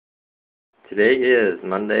Today is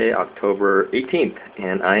Monday, October 18th,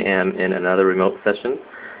 and I am in another remote session.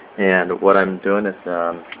 And what I'm doing is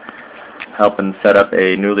helping set up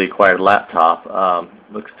a newly acquired laptop.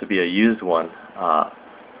 Looks to be a used one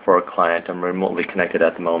for a client. I'm remotely connected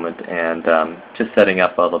at the moment, and just setting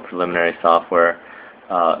up all the preliminary software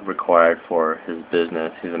required for his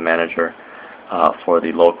business. He's a manager for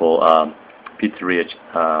the local pizzeria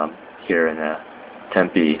here in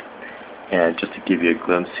Tempe. And just to give you a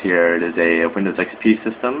glimpse here, it is a Windows XP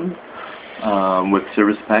system with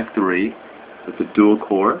Service Pack 3 with a dual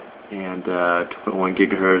core and 2.1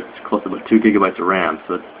 gigahertz, close to about 2 gigabytes of RAM,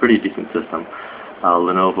 so it's a pretty decent system.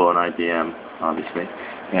 Lenovo and IBM, obviously.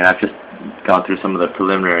 And I've just gone through some of the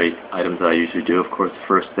preliminary items that I usually do. Of course, the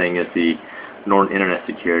first thing is the Norton Internet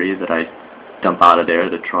Security that I dump out of there,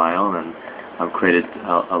 the trial, and I've created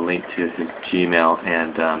a link to his Gmail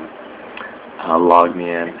and log me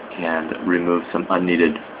in and remove some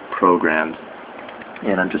unneeded programs.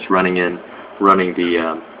 And I'm just running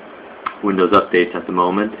the Windows updates at the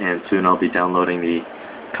moment, and soon I'll be downloading the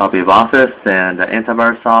copy of Office and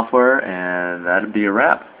antivirus software, and that'll be a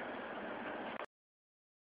wrap.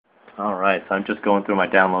 Alright, so I'm just going through my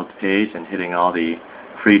downloads page and hitting all the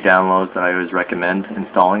free downloads that I always recommend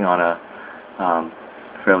installing on a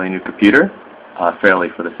fairly new computer, fairly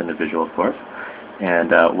for this individual, of course.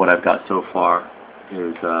 And what I've got so far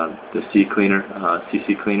is the CC Cleaner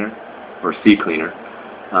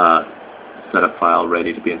setup file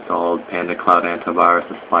ready to be installed, Panda Cloud Antivirus,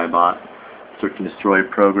 a Spybot, Search and Destroy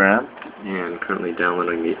program, and currently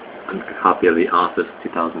downloading a copy of the Office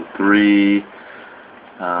 2003.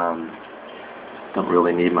 Don't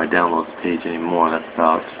really need my downloads page anymore. That's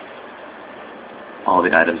about all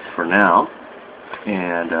the items for now.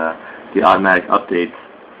 And the automatic updates,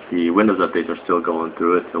 the Windows updates are still going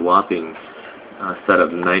through. It's a whopping set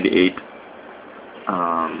of 98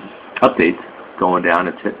 updates going down.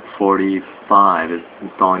 It's hit 45. It's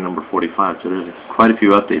installing number 45. So there's quite a few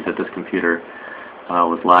updates that this computer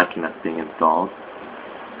was lacking that's being installed.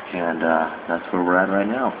 And that's where we're at right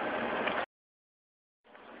now.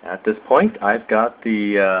 At this point, I've got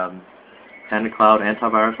the Panda Cloud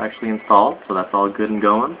Antivirus actually installed, so that's all good and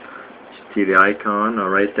going. You should see the icon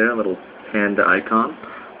right there, a little Panda icon.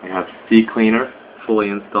 I have CCleaner fully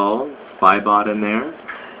installed, Spybot in there,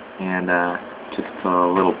 and just a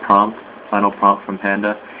little final prompt from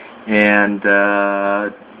Panda. And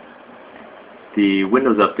the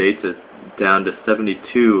Windows updates is down to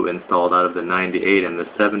 72 installed out of the 98, and the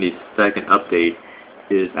 72nd update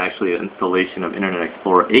is actually an installation of Internet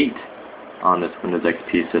Explorer 8 on this Windows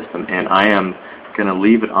XP system. And I am going to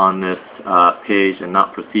leave it on this page and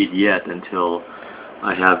not proceed yet until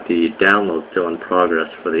I have the download still in progress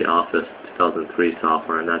for the Office 2003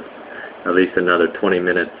 software, and that's at least another 20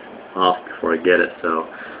 minutes off before I get it. So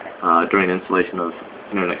during the installation of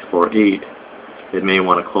Internet Explorer 8, it may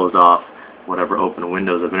want to close off whatever open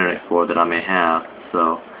windows of Internet Explorer that I may have.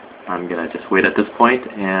 So I'm going to just wait at this point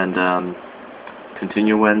and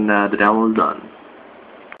continue when the download is done.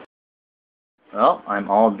 Well, I'm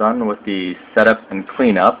all done with the setup and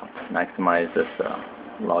cleanup. Maximize this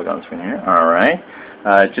logon screen here. Alright.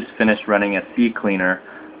 Just finished running a CCleaner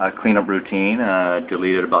cleanup routine.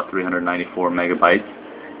 Deleted about 394 megabytes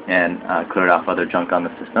and cleared off other junk on the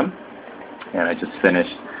system. And I just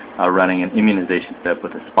finished running an immunization step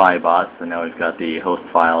with a Spybot. So now we've got the host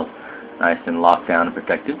files nice and locked down and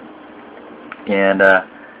protected. And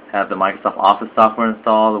have the Microsoft Office software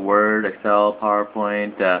installed, the Word, Excel,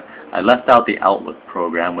 PowerPoint. I left out the Outlook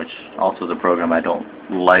program, which also is a program I don't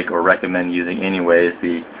like or recommend using anyways.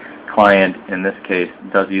 The client, in this case,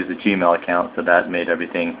 does use a Gmail account, so that made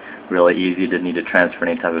everything really easy. Didn't need to transfer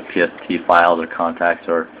any type of PST files or contacts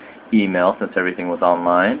or email since everything was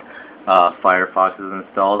online. Firefox is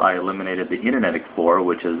installed. I eliminated the Internet Explorer,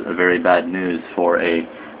 which is a very bad news for a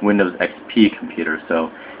Windows XP computer. So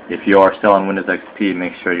if you are still on Windows XP,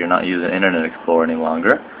 make sure you're not using Internet Explorer any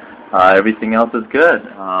longer. Everything else is good.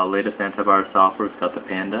 Latest antivirus software has got the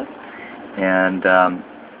Panda, and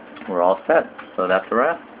we're all set. So that's a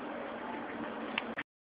wrap.